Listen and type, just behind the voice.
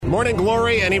Morning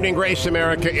glory and evening grace,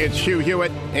 America. It's Hugh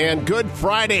Hewitt, and good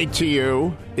Friday to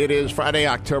you. It is Friday,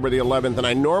 October the 11th, and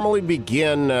I normally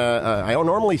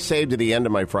save to the end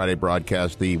of my Friday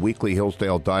broadcast the weekly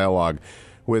Hillsdale dialogue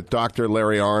with Dr.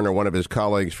 Larry Arnn, or one of his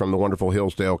colleagues from the wonderful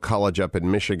Hillsdale College up in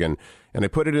Michigan. And I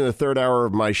put it in the third hour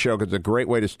of my show because it's a great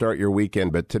way to start your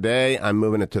weekend. But today I'm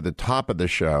moving it to the top of the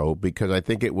show because I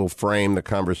think it will frame the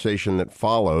conversation that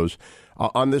follows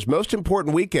on this most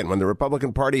important weekend when the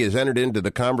Republican Party has entered into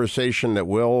the conversation that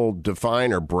will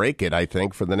define or break it, I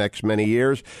think, for the next many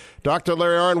years. Dr.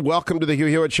 Larry Arnn, welcome to the Hugh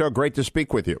Hewitt Show. Great to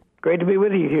speak with you. Great to be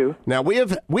with you, Hugh. Now, we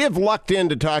have lucked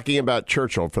into talking about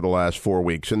Churchill for the last 4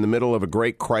 weeks in the middle of a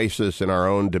great crisis in our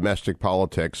own domestic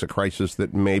politics, a crisis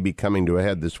that may be coming to a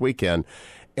head this weekend.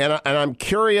 And I'm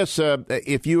curious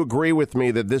if you agree with me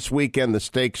that this weekend the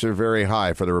stakes are very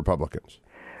high for the Republicans.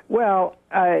 Well,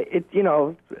 in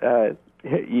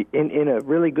a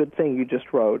really good thing you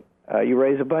just wrote, you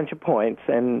raise a bunch of points,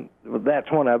 and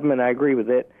that's one of them, and I agree with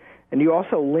it. And you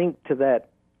also link to that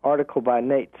article by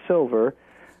Nate Silver,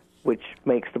 which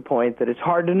makes the point that it's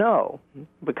hard to know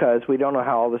because we don't know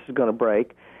how all this is going to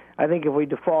break. I think if we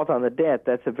default on the debt,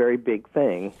 that's a very big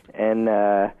thing, and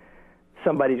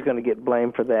somebody's going to get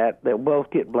blamed for that. They'll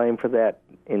both get blamed for that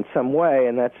in some way,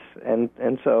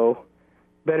 and so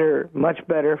much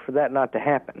better for that not to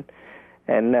happen.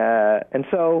 And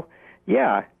so,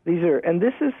 yeah,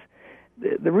 this is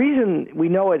the reason we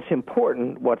know it's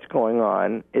important what's going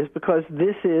on is because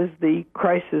this is the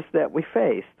crisis that we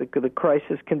face. The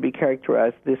crisis can be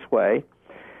characterized this way.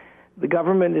 The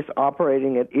government is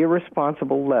operating at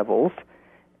irresponsible levels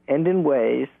and in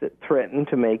ways that threaten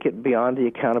to make it beyond the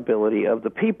accountability of the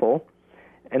people.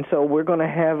 And so we're going to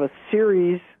have a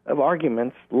series of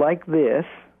arguments like this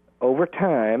over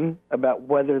time about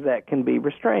whether that can be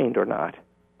restrained or not.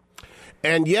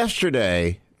 And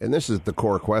yesterday, and this is the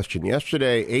core question,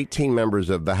 yesterday 18 members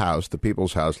of the House, the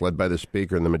People's House, led by the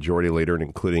Speaker and the Majority Leader, and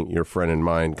including your friend and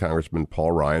mine, Congressman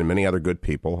Paul Ryan, and many other good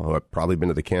people who have probably been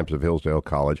to the campus of Hillsdale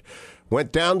College,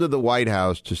 went down to the White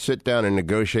House to sit down and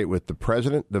negotiate with the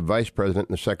President, the Vice President,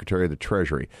 and the Secretary of the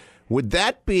Treasury. Would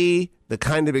that be the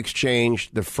kind of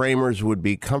exchange the framers would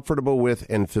be comfortable with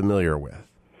and familiar with?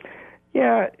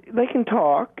 Yeah, they can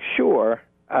talk, sure.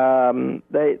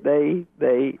 They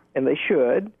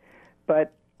should,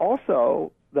 but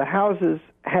also the houses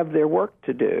have their work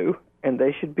to do, and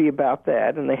they should be about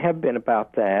that, and they have been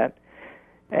about that.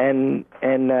 And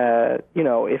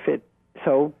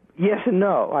so yes and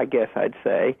no, I guess I'd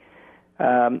say.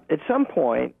 At some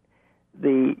point,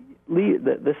 the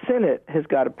Senate has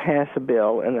got to pass a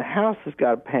bill, and the House has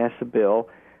got to pass a bill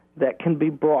that can be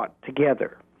brought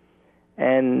together.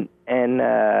 And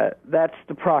that's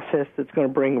the process that's going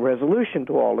to bring resolution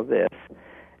to all of this.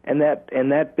 And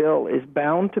that bill is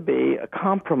bound to be a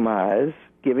compromise,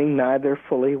 giving neither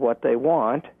fully what they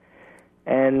want,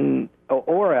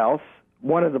 or else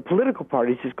one of the political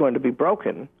parties is going to be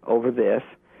broken over this.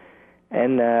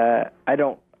 And I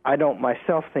don't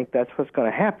myself think that's what's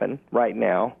going to happen right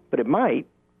now, but it might.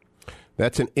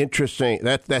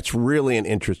 That's really an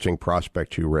interesting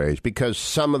prospect you raise, because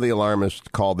some of the alarmists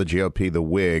call the GOP the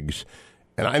Whigs,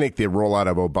 and I think the rollout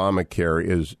of Obamacare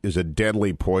is a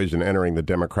deadly poison entering the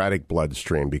Democratic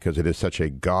bloodstream because it is such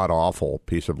a god-awful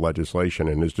piece of legislation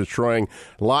and is destroying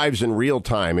lives in real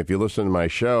time. If you listen to my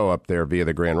show up there via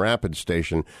the Grand Rapids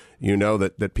station, you know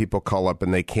that people call up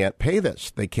and they can't pay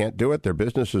this. They can't do it. Their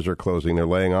businesses are closing. They're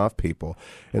laying off people.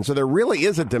 And so there really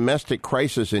is a domestic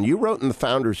crisis. And you wrote in the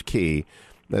Founder's Key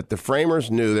that the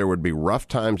framers knew there would be rough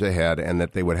times ahead and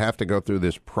that they would have to go through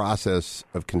this process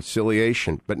of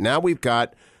conciliation. But now we've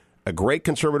got a great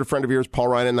conservative friend of yours, Paul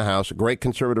Ryan, in the House, a great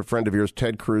conservative friend of yours,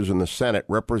 Ted Cruz, in the Senate,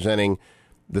 representing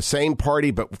the same party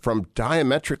but from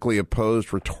diametrically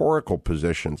opposed rhetorical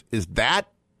positions.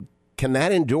 Can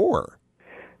that endure?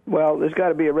 Well, there's got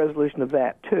to be a resolution of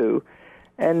that, too.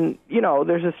 And,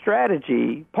 there's a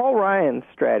strategy. Paul Ryan's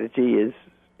strategy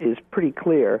is pretty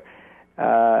clear.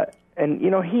 And,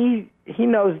 he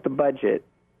knows the budget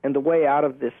and the way out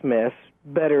of this mess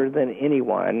better than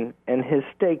anyone, and has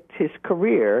staked his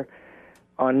career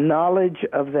on knowledge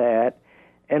of that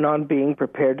and on being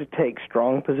prepared to take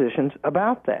strong positions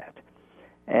about that.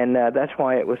 And that's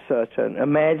why it was such an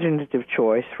imaginative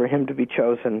choice for him to be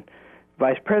chosen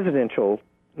vice presidential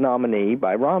nominee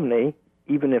by Romney,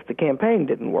 even if the campaign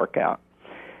didn't work out.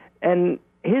 And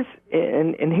here's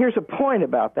a point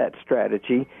about that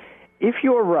strategy. If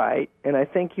you're right, and I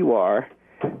think you are,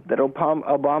 that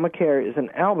Obamacare is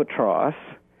an albatross,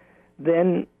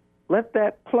 then let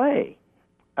that play.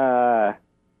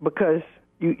 Because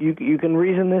you can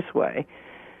reason this way.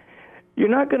 You're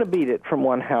not going to beat it from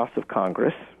one house of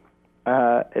Congress.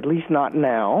 at least not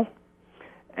now.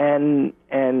 And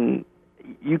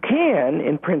you can,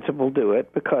 in principle, do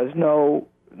it because no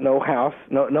House,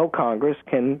 no Congress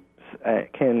can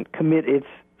commit its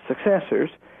successors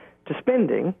to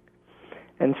spending,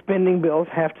 and spending bills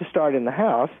have to start in the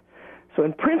House. So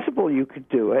in principle, you could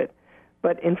do it,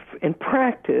 but in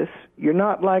practice, you're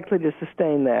not likely to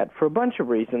sustain that for a bunch of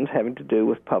reasons having to do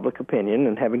with public opinion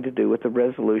and having to do with the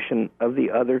resolution of the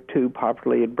other two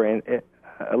popularly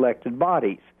elected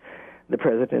bodies, the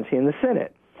presidency and the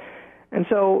Senate. And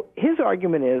so his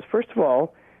argument is, first of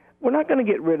all, we're not going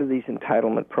to get rid of these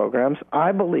entitlement programs.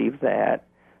 I believe that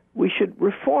we should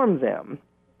reform them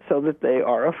so that they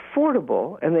are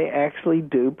affordable and they actually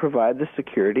do provide the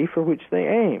security for which they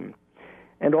aim.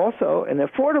 And also, an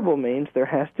affordable means there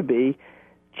has to be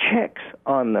checks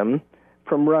on them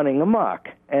from running amok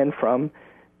and from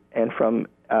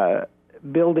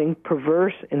building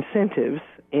perverse incentives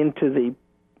into the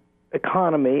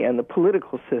economy and the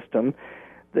political system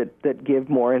that give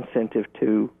more incentive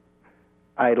to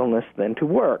idleness than to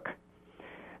work.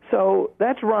 So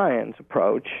that's Ryan's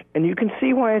approach, and you can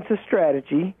see why it's a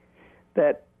strategy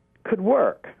that could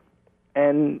work.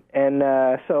 And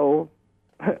so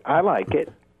I like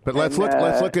it. But let's look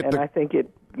at and I think it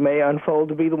may unfold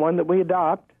to be the one that we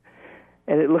adopt.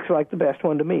 And it looks like the best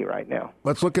one to me right now.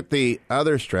 Let's look at the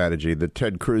other strategy, the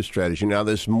Ted Cruz strategy. Now,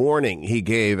 this morning, he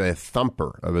gave a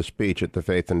thumper of a speech at the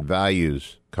Faith and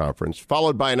Values Conference,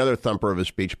 followed by another thumper of a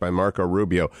speech by Marco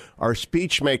Rubio. Our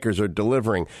speech makers are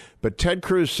delivering. But Ted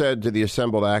Cruz said to the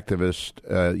assembled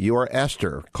activists, you are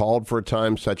Esther, called for a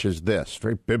time such as this.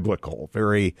 Very biblical,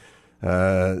 very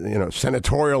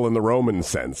senatorial in the Roman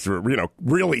sense,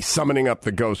 really summoning up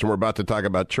the ghost. And we're about to talk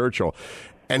about Churchill.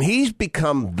 And he's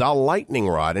become the lightning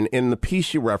rod. And in the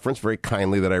piece you referenced very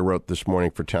kindly that I wrote this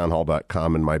morning for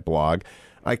townhall.com in my blog,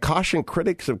 I caution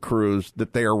critics of Cruz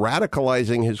that they are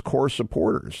radicalizing his core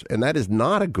supporters. And that is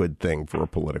not a good thing for a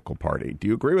political party. Do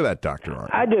you agree with that, Dr. Arnn?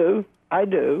 I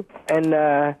do. And,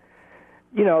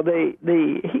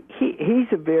 he's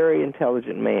a very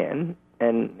intelligent man,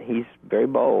 and he's very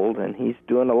bold, and he's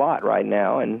doing a lot right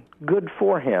now, and good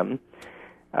for him.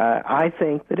 I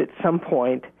think that at some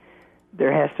point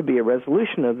there has to be a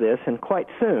resolution of this, and quite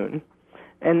soon.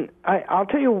 And I'll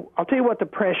tell you what the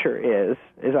pressure is,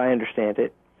 as I understand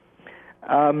it.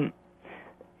 In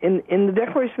the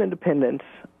Declaration of Independence,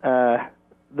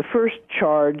 the first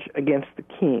charge against the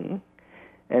king,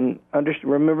 and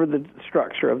remember the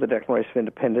structure of the Declaration of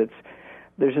Independence.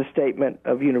 There's a statement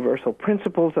of universal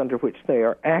principles under which they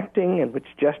are acting and which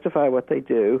justify what they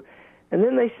do, and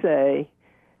then they say,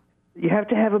 you have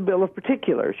to have a bill of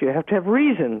particulars. You have to have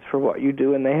reasons for what you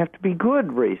do, and they have to be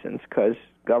good reasons, because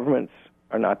governments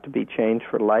are not to be changed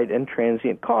for light and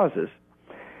transient causes.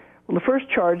 Well, the first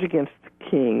charge against the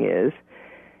king is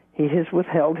he has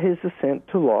withheld his assent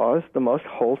to laws the most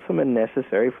wholesome and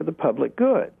necessary for the public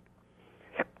good.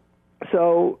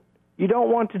 So you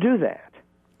don't want to do that.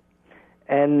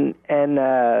 And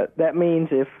that means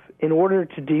if, in order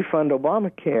to defund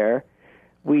Obamacare,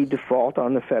 we default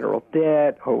on the federal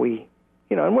debt, or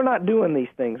and we're not doing these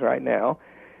things right now.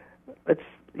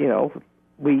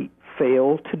 We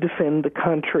fail to defend the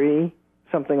country,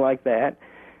 something like that,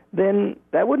 then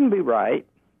that wouldn't be right,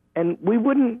 and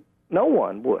no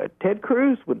one would. Ted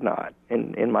Cruz would not,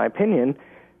 in my opinion,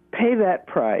 pay that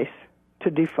price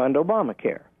to defund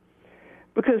Obamacare.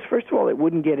 Because, first of all, it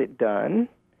wouldn't get it done,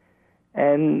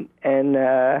 and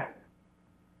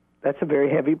that's a very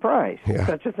heavy price. Yeah.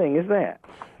 Such a thing as that.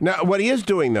 Now, what he is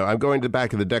doing, though, I'm going back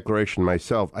to the Declaration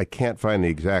myself. I can't find the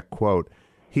exact quote.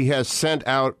 He has sent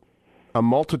out a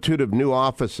multitude of new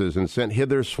offices and sent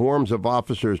hither swarms of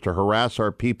officers to harass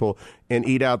our people and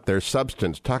eat out their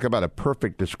substance. Talk about a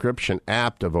perfect description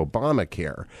apt of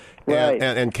Obamacare. Right.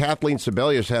 And Kathleen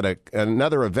Sebelius had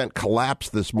another event collapse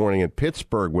this morning in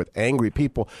Pittsburgh with angry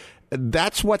people.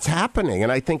 That's what's happening.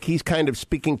 And I think he's kind of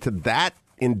speaking to that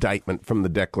indictment from the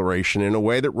Declaration in a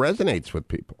way that resonates with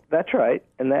people. That's right.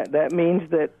 And that means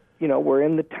that, we're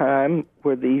in the time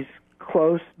where these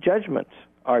close judgments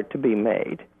are to be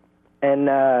made. And,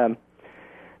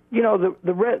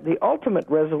 the ultimate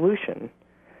resolution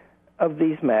of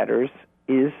these matters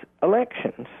is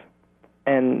elections.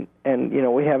 And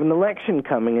we have an election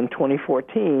coming in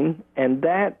 2014, and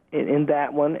that in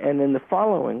that one and in the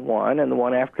following one and the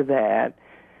one after that,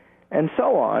 and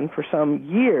so on for some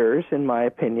years, in my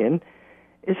opinion,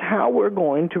 is how we're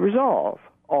going to resolve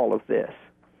all of this.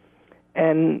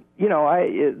 And,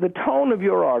 the tone of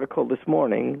your article this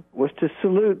morning was to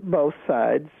salute both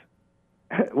sides,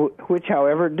 which,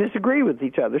 however, disagree with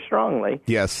each other strongly.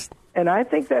 Yes. And I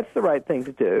think that's the right thing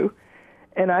to do.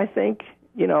 And I think,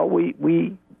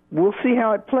 we we'll see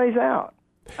how it plays out.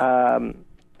 And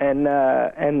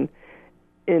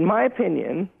in my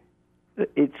opinion,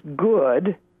 it's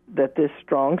good that this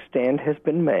strong stand has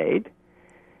been made.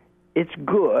 It's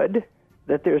good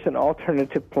that there's an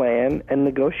alternative plan and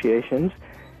negotiations,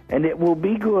 and it will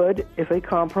be good if a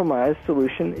compromise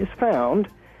solution is found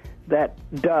that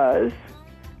does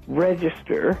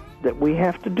register that we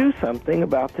have to do something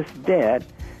about this debt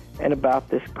and about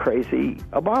this crazy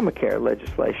Obamacare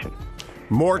legislation.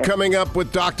 More coming up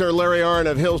with Dr. Larry Arnn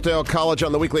of Hillsdale College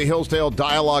on the weekly Hillsdale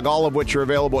Dialogue, all of which are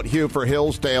available at Hugh for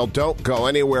Hillsdale. Don't go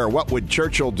anywhere. What would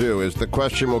Churchill do is the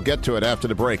question. We'll get to it after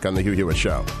the break on the Hugh Hewitt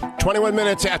Show. 21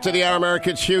 minutes after the hour,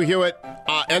 Americans, Hugh Hewitt.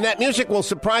 And that music will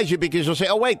surprise you because you'll say,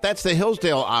 oh, wait, that's the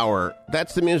Hillsdale Hour.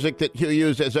 That's the music that Hugh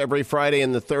uses every Friday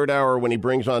in the third hour when he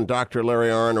brings on Dr. Larry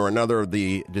Arnn or another of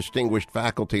the distinguished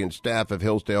faculty and staff of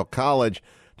Hillsdale College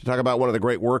to talk about one of the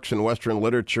great works in Western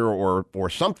literature or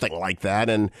something like that.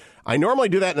 And I normally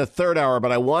do that in the third hour,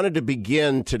 but I wanted to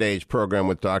begin today's program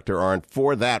with Dr. Arnn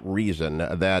for that reason,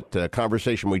 that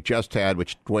conversation we just had,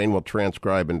 which Dwayne will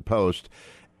transcribe and post.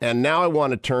 And now I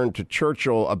want to turn to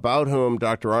Churchill, about whom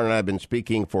Dr. Arnn and I have been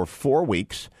speaking for 4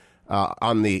 weeks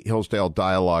on the Hillsdale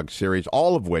Dialogue series,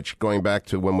 all of which, going back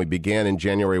to when we began in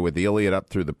January with the Iliad up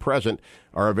through the present,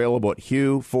 are available at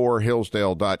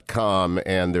hughforhillsdale.com,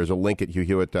 and there's a link at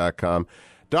hughhewitt.com.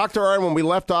 Dr. Arnn, when we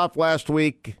left off last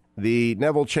week, the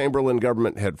Neville Chamberlain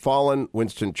government had fallen.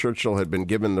 Winston Churchill had been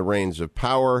given the reins of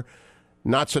power.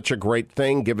 Not such a great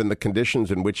thing, given the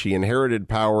conditions in which he inherited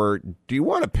power. Do you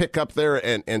want to pick up there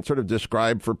and sort of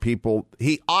describe for people,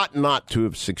 he ought not to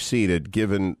have succeeded,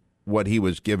 given what he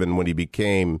was given when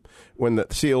when the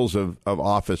seals of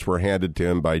office were handed to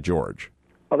him by George?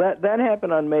 Well, that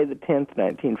happened on May the 10th,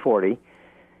 1940.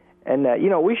 And,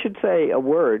 we should say a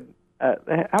word. How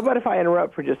about if I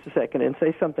interrupt for just a second and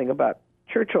say something about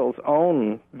Churchill's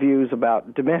own views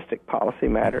about domestic policy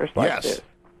matters like this?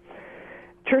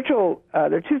 Churchill,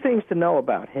 there are two things to know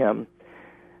about him.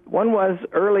 One was,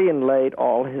 early and late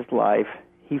all his life,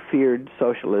 he feared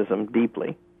socialism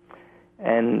deeply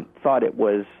and thought it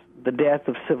was the death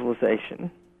of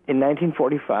civilization. In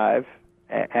 1945,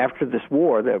 after this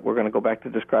war that we're going to go back to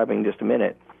describing in just a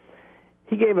minute,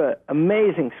 he gave an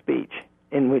amazing speech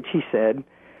in which he said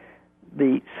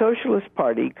the Socialist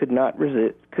Party could not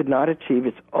achieve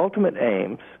its ultimate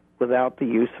aims without the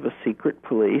use of a secret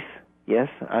police. Yes,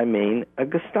 I mean a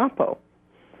Gestapo.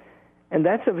 And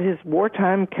that's of his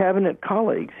wartime cabinet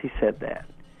colleagues, he said that.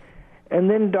 And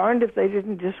then darned if they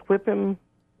didn't just whip him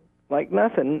like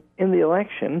nothing in the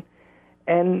election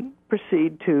and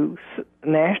proceed to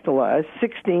nationalize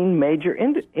 16 major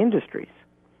industries.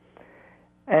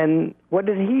 And what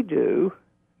did he do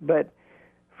but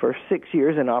for 6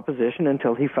 years in opposition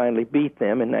until he finally beat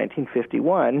them in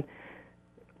 1951,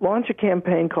 launch a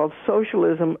campaign called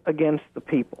Socialism Against the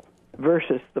People,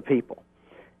 versus the people.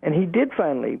 And he did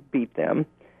finally beat them,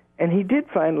 and he did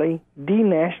finally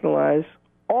denationalize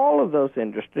all of those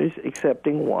industries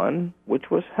excepting one, which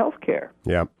was healthcare.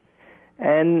 Yeah.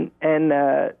 And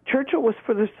Churchill was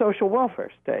for the social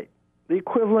welfare state, the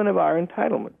equivalent of our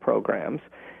entitlement programs.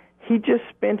 He just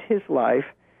spent his life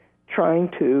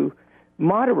trying to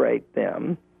moderate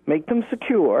them, make them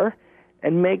secure,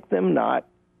 and make them not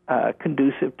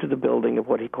conducive to the building of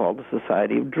what he called the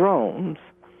Society of Drones.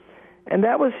 And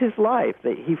that was his life.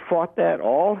 He fought that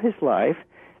all his life,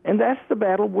 and that's the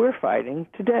battle we're fighting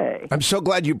today. I'm so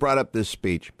glad you brought up this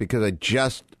speech, because I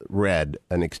just read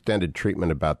an extended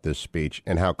treatment about this speech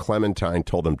and how Clementine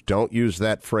told him, don't use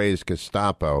that phrase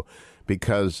Gestapo,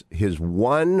 because his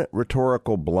one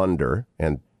rhetorical blunder,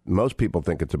 and most people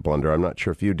think it's a blunder, I'm not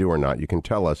sure if you do or not, you can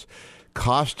tell us,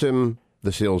 cost him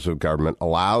the seals of government,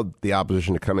 allowed the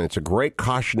opposition to come in. It's a great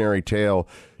cautionary tale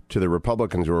to the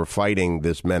Republicans who are fighting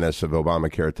this menace of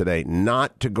Obamacare today,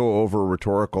 not to go over a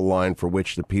rhetorical line for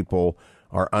which the people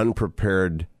are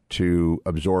unprepared to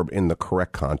absorb in the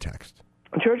correct context.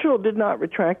 Churchill did not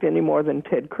retract any more than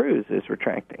Ted Cruz is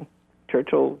retracting.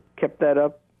 Churchill kept that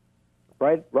up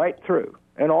right through,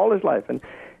 and all his life. And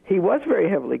he was very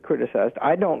heavily criticized.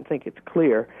 I don't think it's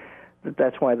clear that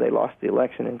that's why they lost the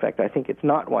election. In fact, I think it's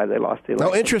not why they lost the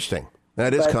election. Oh, interesting.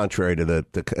 That is contrary to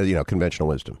the conventional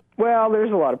wisdom. Well,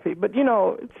 there's a lot of people, but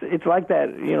it's like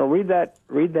that.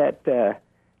 Read that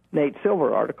Nate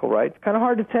Silver article, right? It's kind of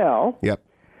hard to tell. Yep.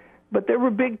 But there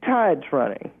were big tides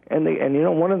running, and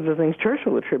one of the things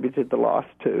Churchill attributed the loss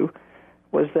to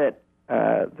was that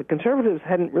the conservatives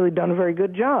hadn't really done a very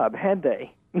good job, had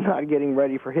they, not getting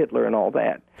ready for Hitler and all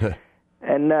that.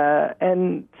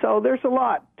 And so there's a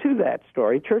lot to that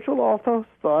story. Churchill also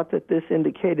thought that this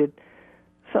indicated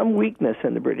some weakness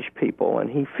in the British people, and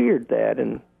he feared that,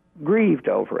 and grieved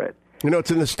over it.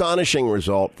 It's an astonishing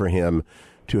result for him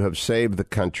to have saved the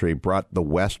country, brought the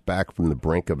West back from the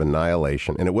brink of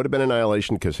annihilation. And it would have been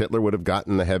annihilation because Hitler would have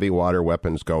gotten the heavy water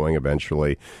weapons going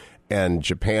eventually, and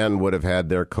Japan would have had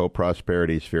their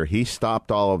co-prosperity sphere. He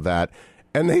stopped all of that,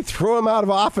 and they threw him out of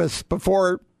office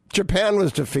before Japan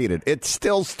was defeated. It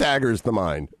still staggers the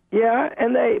mind. Yeah,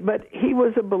 but he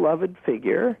was a beloved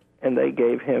figure, and they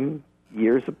gave him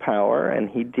years of power, and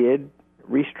he did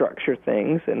restructure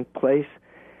things and place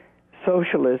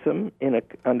socialism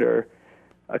under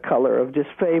a color of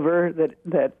disfavor that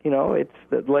it's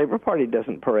the Labour Party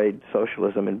doesn't parade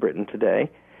socialism in Britain today.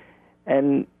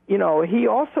 And, he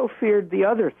also feared the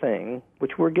other thing,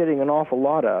 which we're getting an awful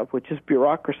lot of, which is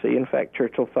bureaucracy. In fact,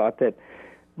 Churchill thought that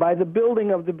by the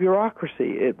building of the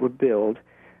bureaucracy it would build,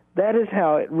 that is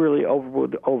how it really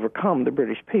would overcome the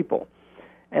British people.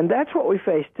 And that's what we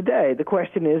face today. The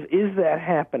question is that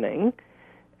happening?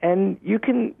 And you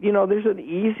can, there's an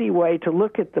easy way to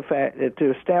look at the fact,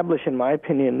 to establish, in my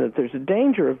opinion, that there's a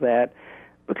danger of that,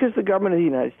 because the government of the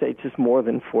United States is more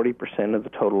than 40% of the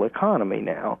total economy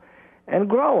now, and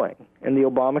growing. And the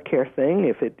Obamacare thing,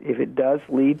 if it does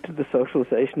lead to the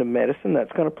socialization of medicine,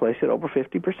 that's going to place it over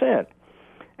 50%.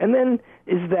 And then,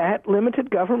 is that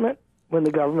limited government when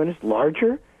the government is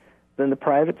larger than the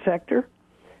private sector?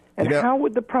 And how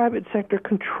would the private sector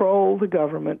control the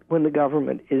government when the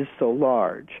government is so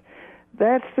large?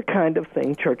 That's the kind of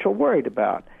thing Churchill worried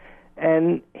about.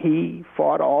 And he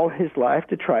fought all his life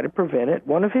to try to prevent it.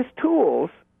 One of his tools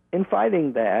in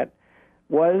fighting that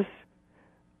was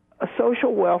a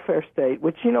social welfare state,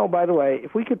 which, by the way,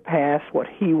 if we could pass what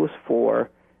he was for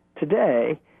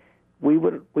today, we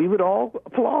would all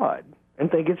applaud and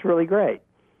think it's really great.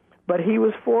 But he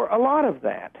was for a lot of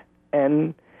that.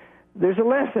 And there's a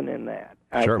lesson in that.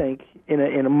 Sure. I think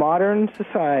in a modern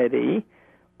society,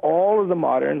 all of the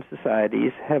modern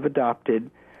societies have adopted,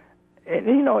 and,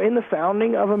 in the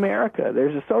founding of America,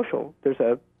 there's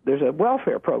a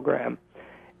welfare program.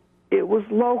 It was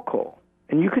local,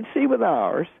 and you could see with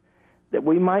ours that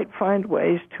we might find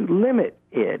ways to limit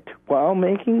it while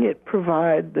making it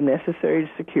provide the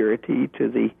necessary security to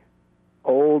the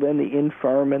old and the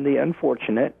infirm and the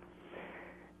unfortunate.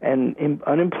 And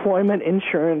unemployment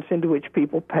insurance into which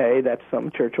people pay, that's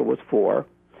something Churchill was for.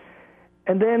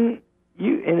 And then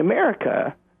in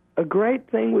America, a great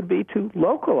thing would be to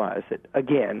localize it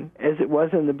again, as it was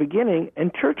in the beginning.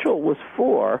 And Churchill was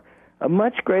for a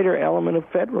much greater element of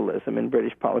federalism in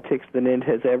British politics than it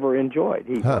has ever enjoyed.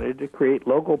 He wanted to create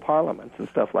local parliaments and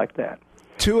stuff like that.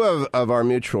 Two of our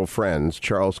mutual friends,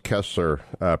 Charles Kessler,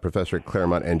 professor at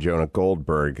Claremont, and Jonah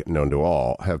Goldberg, known to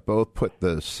all, have both put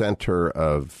the center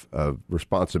of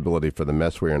responsibility for the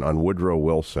mess we're in on Woodrow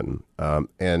Wilson,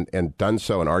 and done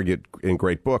so and argued in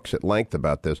great books at length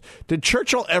about this. Did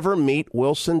Churchill ever meet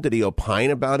Wilson? Did he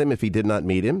opine about him if he did not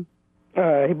meet him?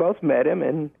 He both met him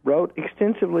and wrote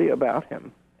extensively about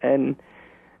him. And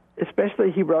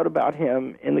especially he wrote about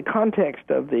him in the context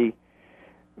of the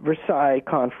Versailles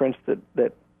Conference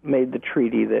that made the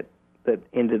treaty that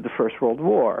ended the First World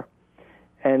War.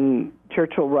 And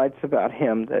Churchill writes about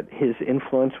him that his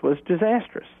influence was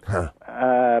disastrous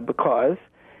because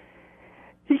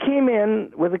he came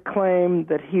in with a claim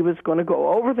that he was going to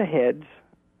go over the heads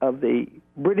of the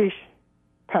British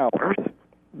powers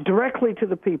directly to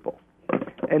the people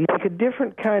and make a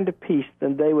different kind of peace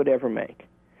than they would ever make.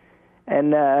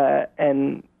 And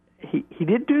he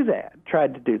did do that,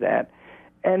 tried to do that.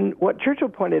 And what Churchill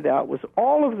pointed out was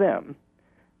all of them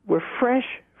were fresh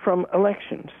from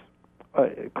elections.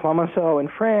 Clemenceau in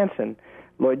France and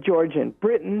Lloyd George in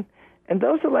Britain. And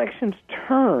those elections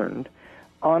turned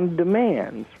on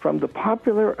demands from the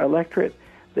popular electorate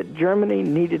that Germany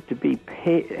needed to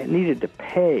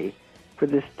pay for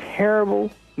this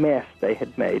terrible mess they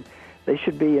had made. They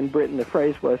should be, in Britain, the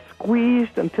phrase was,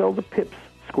 squeezed until the pips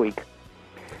squeak.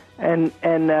 And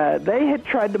they had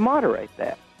tried to moderate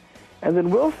that. And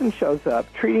then Wilson shows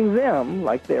up treating them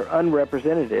like they're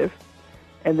unrepresentative,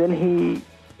 and then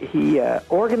he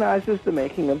organizes the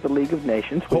making of the League of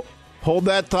Nations. Hold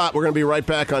that thought. We're going to be right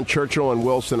back on Churchill and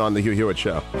Wilson on the Hugh Hewitt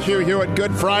Show. Hugh Hewitt,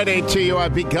 good Friday to you.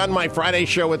 I've begun my Friday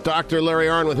show with Dr. Larry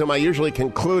Arnn, with whom I usually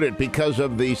conclude it because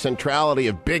of the centrality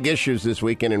of big issues this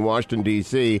weekend in Washington,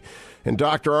 D.C. And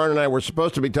Dr. Arnn and I were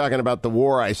supposed to be talking about the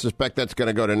war. I suspect that's going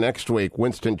to go to next week,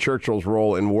 Winston Churchill's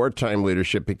role in wartime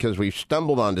leadership, because we've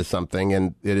stumbled onto something,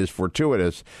 and it is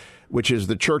fortuitous, which is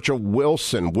the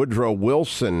Churchill-Wilson, Woodrow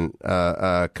Wilson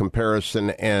comparison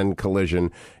and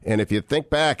collision. And if you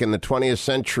think back in the 20th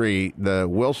century, the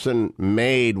Wilson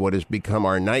made what has become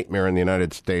our nightmare in the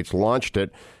United States, launched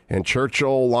it, and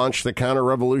Churchill launched the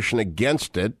counter-revolution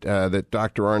against it that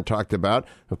Dr. Arnn talked about.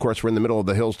 Of course, we're in the middle of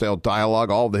the Hillsdale Dialogue.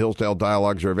 All of the Hillsdale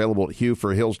Dialogues are available at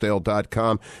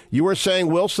hughforhillsdale.com. You were saying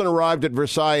Wilson arrived at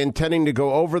Versailles intending to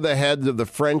go over the heads of the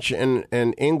French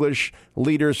and English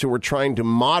leaders who were trying to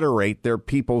moderate their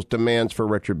people's demands for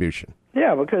retribution.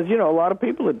 Yeah, because, a lot of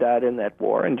people had died in that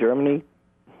war, and Germany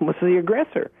was the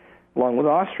aggressor, along with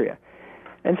Austria.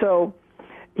 And so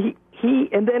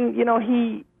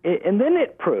and then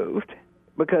it proved,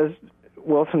 because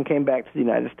Wilson came back to the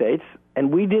United States,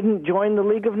 and we didn't join the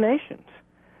League of Nations,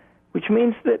 which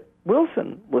means that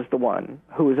Wilson was the one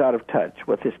who was out of touch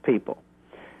with his people.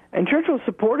 And Churchill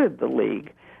supported the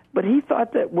League, but he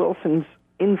thought that Wilson's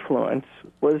influence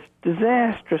was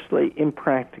disastrously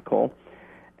impractical.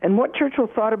 And what Churchill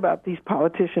thought about these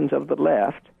politicians of the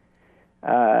left,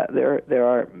 there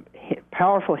are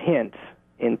powerful hints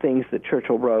in things that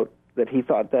Churchill wrote that he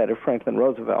thought that of Franklin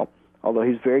Roosevelt, although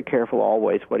he's very careful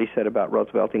always what he said about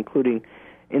Roosevelt, including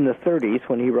in the 30s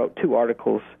when he wrote 2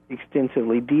 articles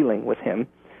extensively dealing with him.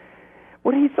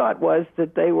 What he thought was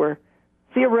that they were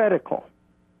theoretical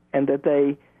and that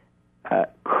they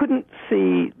couldn't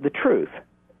see the truth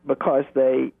because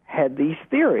they had these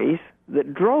theories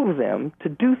that drove them to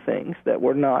do things that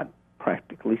were not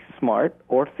practically smart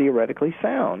or theoretically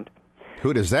sound.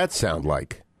 Who does that sound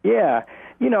like? Yeah.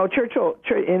 Churchill,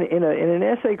 in an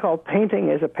essay called Painting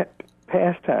as a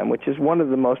Pastime, which is one of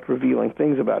the most revealing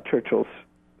things about Churchill's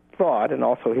thought and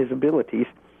also his abilities,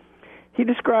 he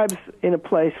describes in a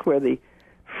place where the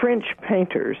French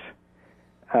painters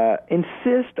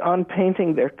insist on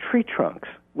painting their tree trunks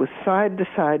with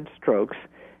side-to-side strokes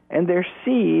and their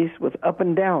seas with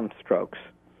up-and-down strokes.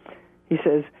 He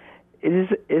says, it is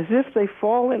as if they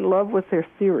fall in love with their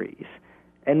theories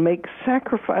and make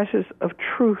sacrifices of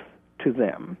truth to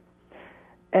them.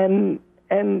 And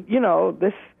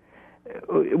this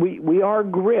we are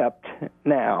gripped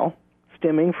now,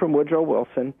 stemming from Woodrow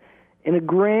Wilson, in a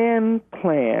grand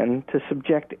plan to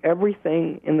subject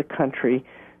everything in the country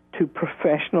to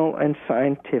professional and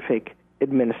scientific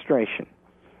administration.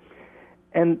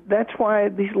 And that's why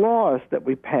these laws that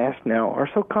we pass now are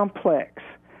so complex,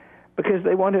 because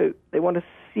they want to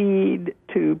cede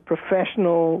to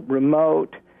professional,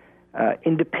 remote,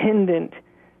 independent,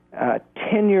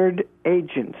 tenured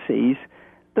agencies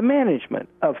the management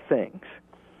of things.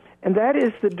 And that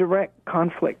is the direct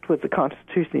conflict with the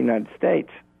Constitution of the United States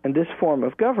and this form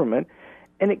of government,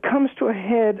 and it comes to a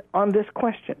head on this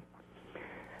question.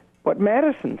 What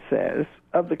Madison says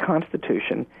of the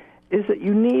Constitution is that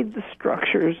you need the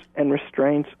structures and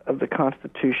restraints of the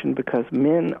Constitution because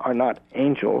men are not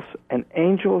angels, and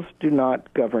angels do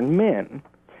not govern men.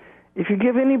 If you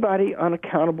give anybody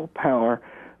unaccountable power,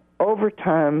 over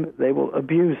time they will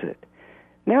abuse it.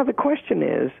 Now the question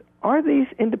is, are these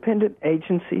independent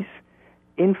agencies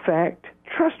in fact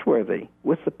trustworthy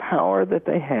with the power that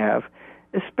they have,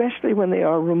 especially when they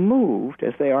are removed,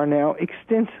 as they are now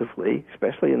extensively,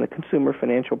 especially in the Consumer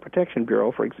Financial Protection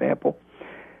Bureau, for example,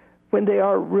 when they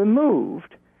are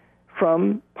removed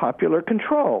from popular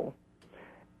control?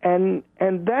 And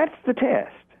that's the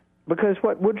test, because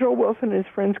what Woodrow Wilson and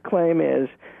his friends claim is,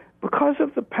 because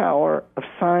of the power of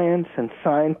science and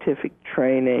scientific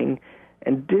training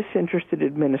and disinterested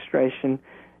administration,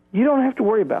 you don't have to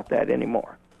worry about that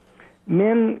anymore.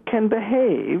 Men can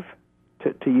behave,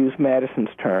 to use Madison's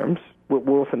terms.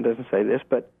 Wilson doesn't say this,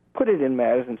 but put it in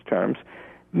Madison's terms.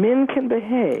 Men can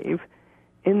behave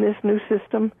in this new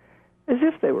system as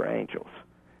if they were angels,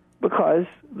 because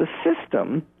the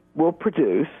system will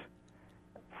produce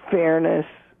fairness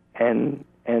and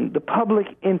the public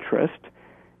interest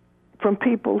from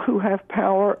people who have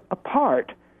power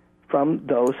apart from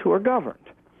those who are governed.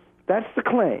 That's the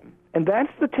claim, and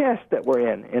that's the test that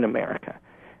we're in America.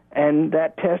 And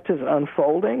that test is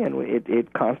unfolding, and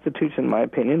it constitutes, in my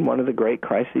opinion, one of the great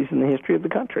crises in the history of the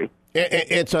country.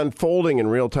 It's unfolding in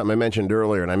real time. I mentioned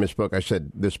earlier, and I misspoke, I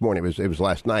said this morning, it was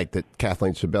last night, that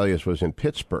Kathleen Sebelius was in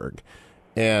Pittsburgh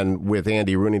and with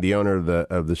Andy Rooney, the owner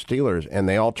of the Steelers, and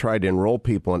they all tried to enroll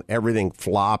people, and everything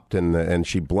flopped, and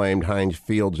she blamed Heinz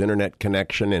Field's internet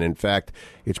connection, and in fact,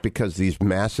 it's because these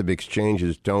massive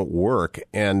exchanges don't work,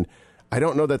 and I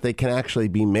don't know that they can actually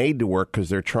be made to work because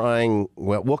they're trying.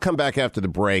 Well, we'll come back after the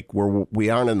break where we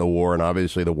aren't in the war, and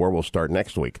obviously the war will start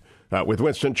next week with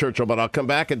Winston Churchill. But I'll come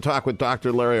back and talk with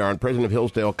Dr. Larry Arnn, president of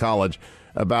Hillsdale College,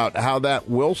 about how that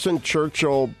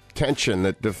Wilson-Churchill tension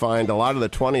that defined a lot of the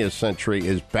 20th century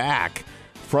is back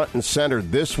front and center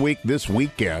this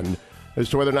weekend, as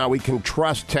to whether or not we can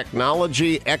trust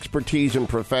technology, expertise, and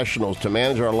professionals to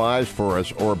manage our lives for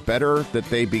us, or better that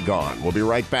they be gone. We'll be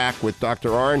right back with Dr.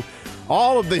 Arnn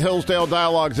All of the Hillsdale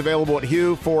dialogues available at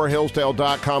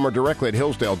hugh4hillsdale.com or directly at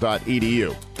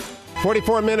hillsdale.edu.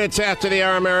 44 minutes after the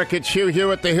hour, America, it's Hugh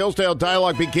Hewitt. The Hillsdale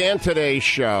Dialogue began today's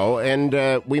show, and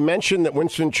we mentioned that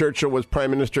Winston Churchill was prime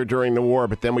minister during the war,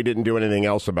 but then we didn't do anything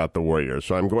else about the war years.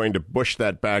 So I'm going to push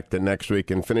that back to next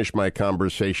week and finish my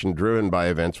conversation driven by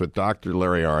events with Dr.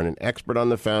 Larry Arnn, an expert on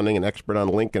the founding, an expert on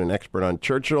Lincoln, an expert on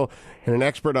Churchill, and an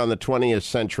expert on the 20th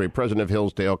century, president of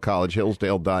Hillsdale College,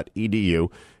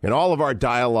 hillsdale.edu. And all of our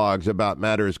dialogues about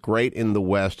matters great in the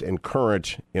West and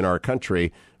current in our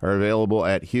country are available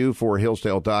at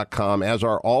hugh4hillsdale.com, as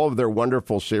are all of their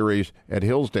wonderful series at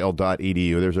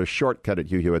hillsdale.edu. There's a shortcut at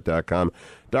hughhewitt.com.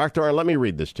 Dr. Arnn, let me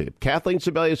read this to you. Kathleen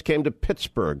Sebelius came to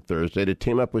Pittsburgh Thursday to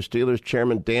team up with Steelers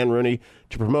chairman Dan Rooney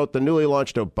to promote the newly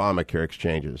launched Obamacare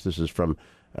exchanges. This is from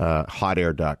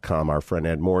hotair.com, our friend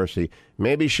Ed Morrissey.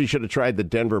 Maybe she should have tried the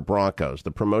Denver Broncos.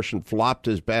 The promotion flopped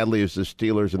as badly as the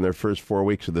Steelers in their first 4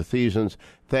 weeks of the seasons,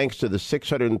 thanks to the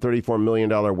 $634 million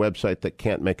website that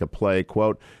can't make a play.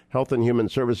 Quote, Health and Human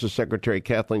Services Secretary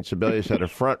Kathleen Sebelius had a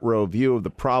front row view of the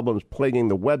problems plaguing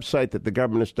the website that the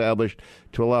government established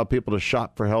to allow people to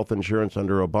shop for health insurance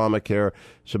under Obamacare.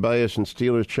 Sebelius and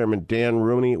Steelers chairman Dan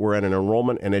Rooney were at an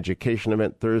enrollment and education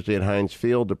event Thursday at Heinz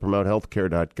Field to promote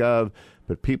healthcare.gov.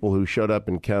 But people who showed up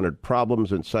encountered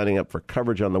problems in signing up for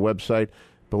coverage on the website.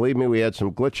 Believe me, we had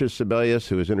some glitches. Sebelius,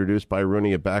 who was introduced by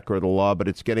Rooney, a backer of the law, but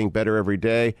it's getting better every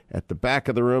day. At the back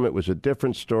of the room, it was a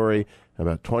different story.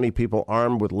 About 20 people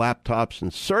armed with laptops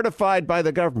and certified by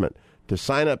the government to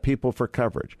sign up people for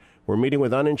coverage. We're meeting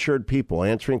with uninsured people,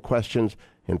 answering questions,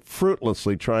 and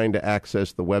fruitlessly trying to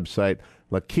access the website.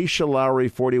 Lakeisha Lowry,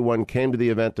 41, came to the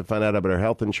event to find out about her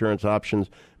health insurance options,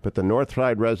 but the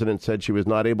Northside resident said she was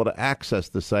not able to access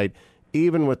the site,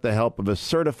 even with the help of a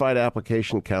certified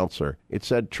application counselor. It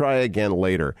said, try again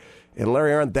later. And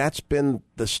Larry Arnn, that's been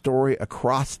the story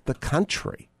across the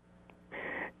country.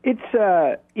 It's,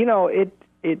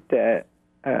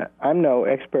 I'm no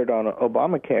expert on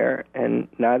Obamacare, and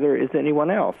neither is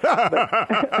anyone else.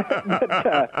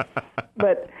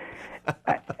 But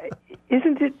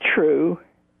isn't it true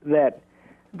that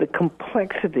the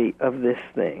complexity of this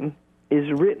thing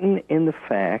is written in the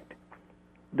fact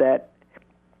that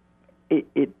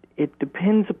it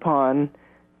depends upon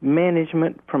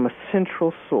management from a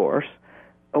central source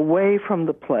away from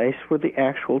the place where the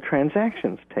actual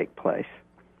transactions take place?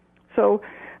 So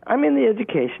I'm in the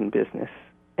education business,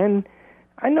 and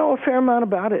I know a fair amount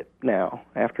about it now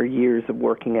after years of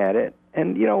working at it.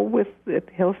 And, at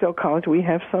Hillsdale College, we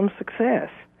have some success.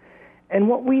 And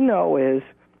what we know is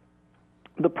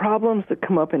the problems that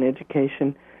come up in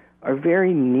education are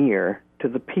very near to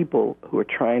the people who are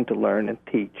trying to learn and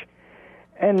teach.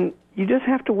 And you just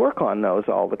have to work on those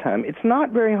all the time. It's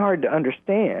not very hard to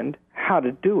understand how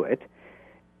to do it,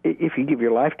 if you give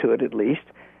your life to it at least,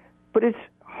 but it's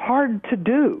hard to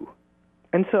do.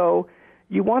 And so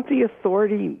you want the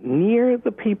authority near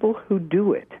the people who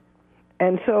do it.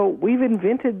 And so we've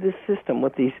invented this system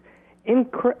with these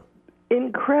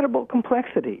incredible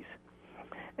complexities.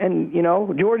 And,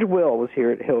 George Will was here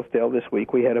at Hillsdale this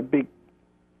week. We had a big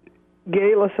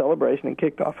gala celebration and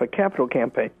kicked off a capital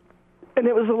campaign. And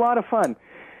it was a lot of fun.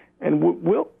 And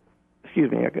Will,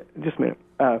 excuse me, just a minute.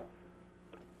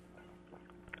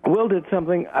 Will did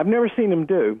something I've never seen him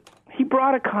do. He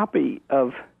brought a copy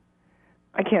of,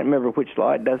 I can't remember which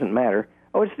law, it doesn't matter.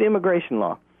 Oh, it's the immigration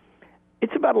law.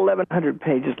 It's about 1,100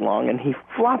 pages long, and he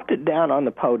flopped it down on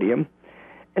the podium,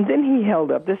 and then he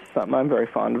held up, this is something I'm very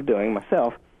fond of doing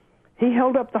myself, he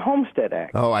held up the Homestead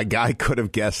Act. Oh, I could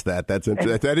have guessed that.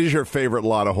 That is your favorite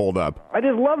law to hold up. I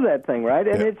just love that thing, right?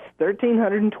 And It's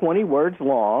 1,320 words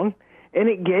long, and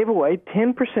it gave away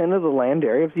 10% of the land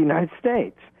area of the United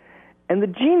States. And the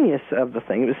genius of the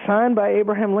thing, it was signed by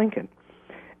Abraham Lincoln,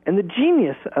 and the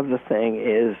genius of the thing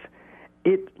is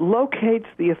it locates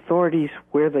the authorities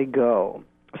where they go.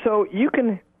 So you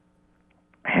can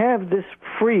have this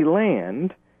free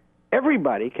land.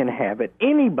 Everybody can have it.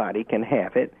 Anybody can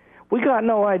have it. We got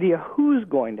no idea who's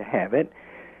going to have it.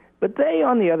 But they,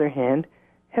 on the other hand,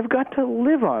 have got to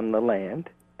live on the land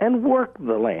and work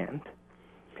the land.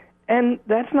 And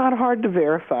that's not hard to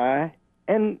verify.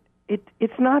 And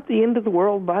it's not the end of the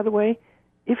world, by the way,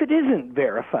 if it isn't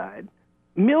verified.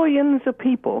 Millions of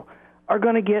people are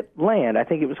going to get land. I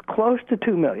think it was close to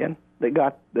 2 million that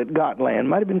got land.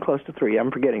 Might have been close to 3.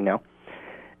 I'm forgetting now.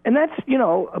 And that's,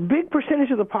 a big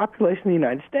percentage of the population of the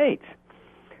United States.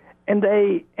 And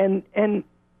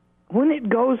when it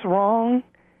goes wrong,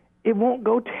 it won't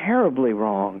go terribly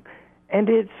wrong. And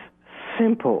it's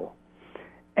simple.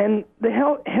 And the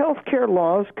health care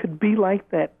laws could be like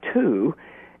that, too,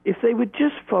 if they would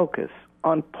just focus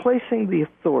on placing the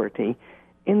authority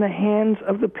in the hands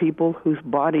of the people whose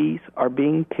bodies are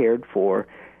being cared for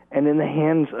and in the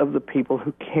hands of the people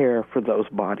who care for those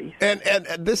bodies. And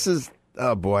this is,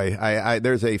 oh boy,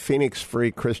 there's a Phoenix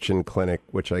Free Christian clinic,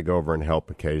 which I go over and help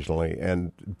occasionally,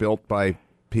 and built by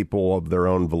people of their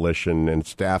own volition and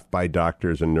staffed by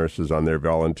doctors and nurses on their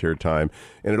volunteer time.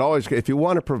 And it always, if you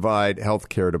want to provide health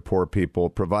care to poor people,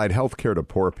 provide health care to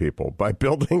poor people by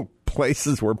building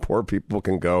places where poor people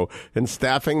can go and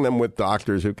staffing them with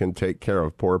doctors who can take care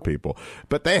of poor people.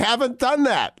 But they haven't done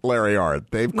that, Larry Arnn.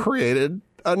 They've created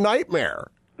a nightmare.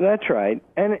 That's right.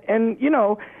 And you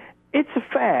know, it's a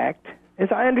fact,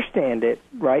 as I understand it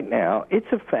right now, it's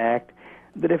a fact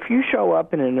that if you show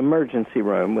up in an emergency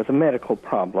room with a medical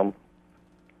problem,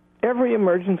 every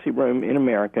emergency room in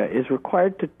America is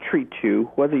required to treat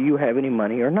you whether you have any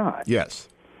money or not. Yes.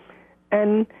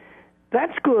 And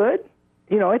that's good.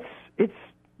 You know, it's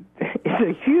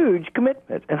a huge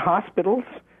commitment, and hospitals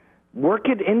work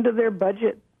it into their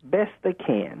budget best they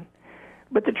can.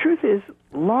 But the truth is,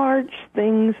 large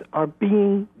things are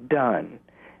being done.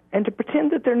 And to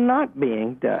pretend that they're not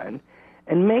being done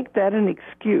and make that an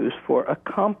excuse for a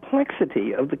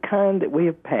complexity of the kind that we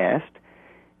have passed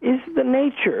is the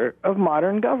nature of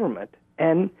modern government.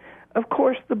 And, of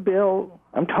course, the bill,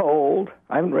 I'm told,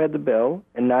 I haven't read the bill,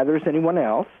 and neither has anyone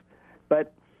else,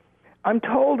 but I'm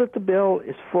told that the bill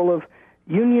is full of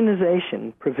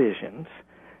unionization provisions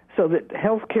so that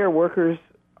healthcare workers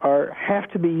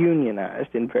have to be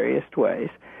unionized in various ways.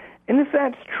 And if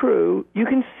that's true, you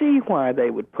can see why they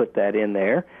would put that in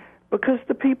there, because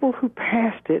the people who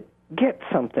passed it get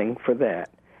something for that,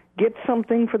 get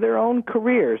something for their own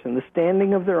careers and the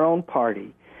standing of their own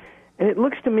party. And it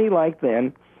looks to me like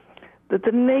then that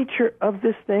the nature of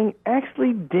this thing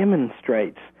actually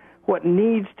demonstrates what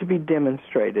needs to be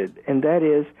demonstrated, and that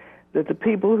is that the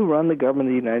people who run the government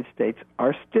of the United States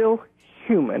are still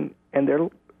human, and they're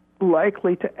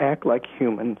likely to act like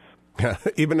humans.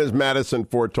 Even as Madison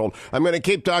foretold. I'm going to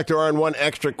keep Dr. Arnn one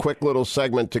extra quick little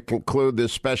segment to conclude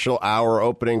this special hour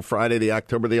opening Friday, the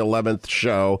October the 11th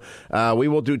show. We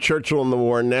will do Churchill and the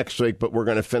War next week, but we're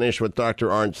going to finish with Dr.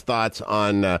 Arnn's thoughts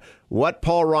on what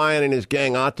Paul Ryan and his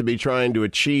gang ought to be trying to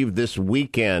achieve this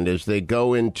weekend as they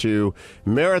go into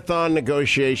marathon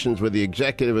negotiations with the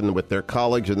executive and with their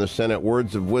colleagues in the Senate.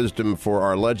 Words of wisdom for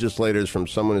our legislators from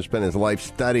someone who spent his life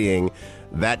studying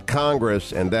that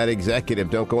Congress and that executive.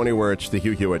 Don't go anywhere. It's the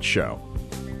Hugh Hewitt Show.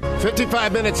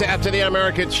 55 minutes after the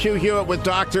America, it's Hugh Hewitt with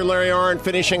Dr. Larry Arnn,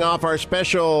 finishing off our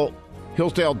special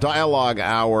Hillsdale Dialogue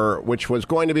Hour, which was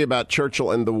going to be about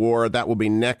Churchill and the war. That will be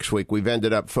next week. We've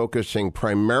ended up focusing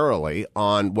primarily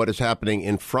on what is happening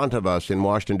in front of us in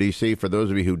Washington, D.C. For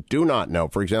those of you who do not know,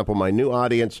 for example, my new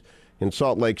audience in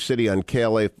Salt Lake City on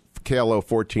KLO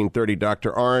 1430,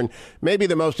 Dr. Arnn, maybe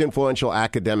the most influential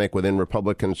academic within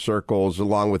Republican circles,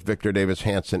 along with Victor Davis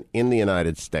Hanson in the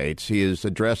United States. He has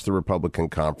addressed the Republican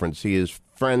conference. He is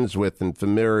friends with and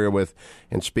familiar with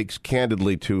and speaks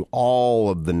candidly to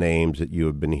all of the names that you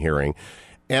have been hearing.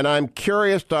 And I'm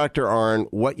curious, Dr. Arnn,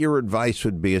 what your advice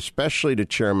would be, especially to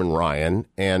Chairman Ryan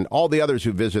and all the others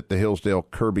who visit the Hillsdale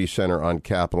Kirby Center on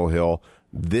Capitol Hill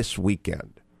this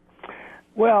weekend.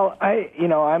 Well, I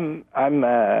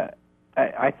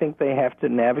think they have to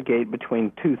navigate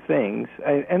between two things,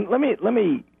 and let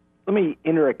me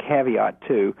enter a caveat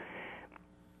too.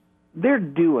 They're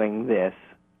doing this,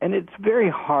 and it's very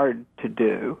hard to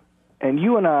do, and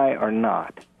you and I are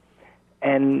not,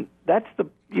 and that's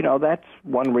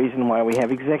one reason why we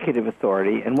have executive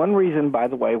authority, and one reason, by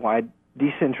the way, why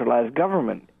decentralized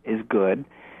government is good.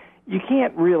 We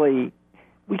can't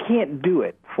do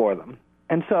it for them.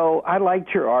 And so I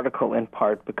liked your article in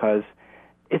part because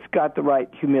it's got the right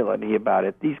humility about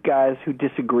it. These guys who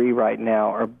disagree right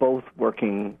now are both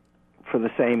working for the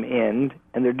same end,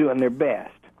 and they're doing their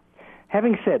best.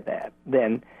 Having said that,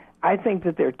 then, I think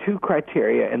that there are two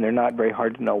criteria, and they're not very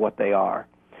hard to know what they are.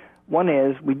 One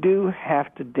is we do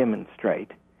have to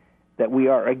demonstrate that we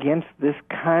are against this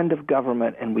kind of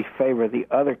government and we favor the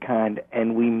other kind,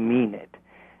 and we mean it.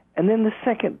 And then the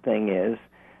second thing is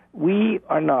we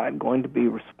are not going to be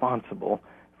responsible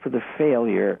for the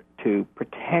failure to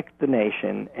protect the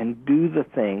nation and do the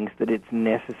things that it's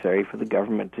necessary for the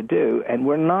government to do. And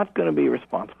we're not going to be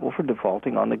responsible for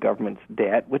defaulting on the government's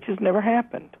debt, which has never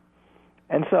happened.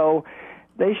 And so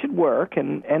they should work.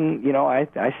 And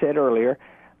I said earlier,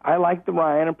 I like the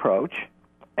Ryan approach,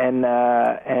 and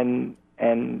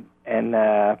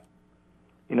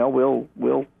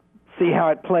we'll see how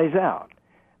it plays out.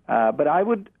 But I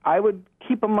would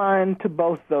keep a mind to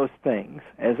both those things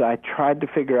as I tried to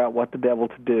figure out what the devil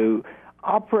to do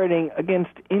operating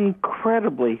against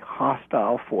incredibly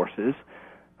hostile forces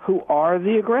who are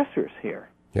the aggressors here.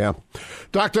 Yeah.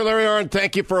 Dr. Larry Arnn,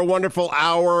 thank you for a wonderful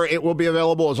hour. It will be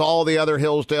available as all the other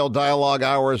Hillsdale Dialogue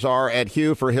Hours are at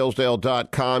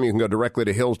hughforhillsdale.com. You can go directly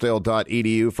to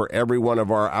hillsdale.edu for every one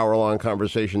of our hour-long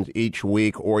conversations each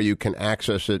week, or you can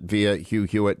access it via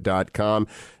hughhewitt.com.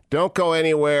 Don't go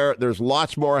anywhere. There's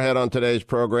lots more ahead on today's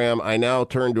program. I now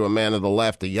turn to a man of the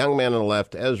left, a young man on the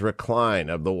left, Ezra Klein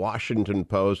of the Washington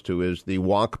Post, who is the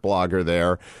wonk blogger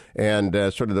there and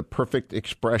sort of the perfect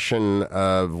expression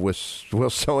of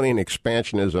Wilsonian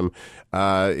expansionism.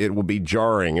 It will be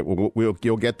jarring.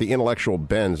 You'll get the intellectual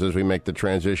bends as we make the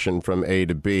transition from A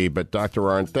to B. But Dr.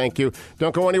 Arnn, thank you.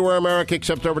 Don't go anywhere, America,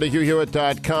 except over to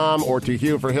hughhewitt.com or to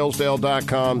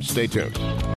hughforhillsdale.com. Stay tuned.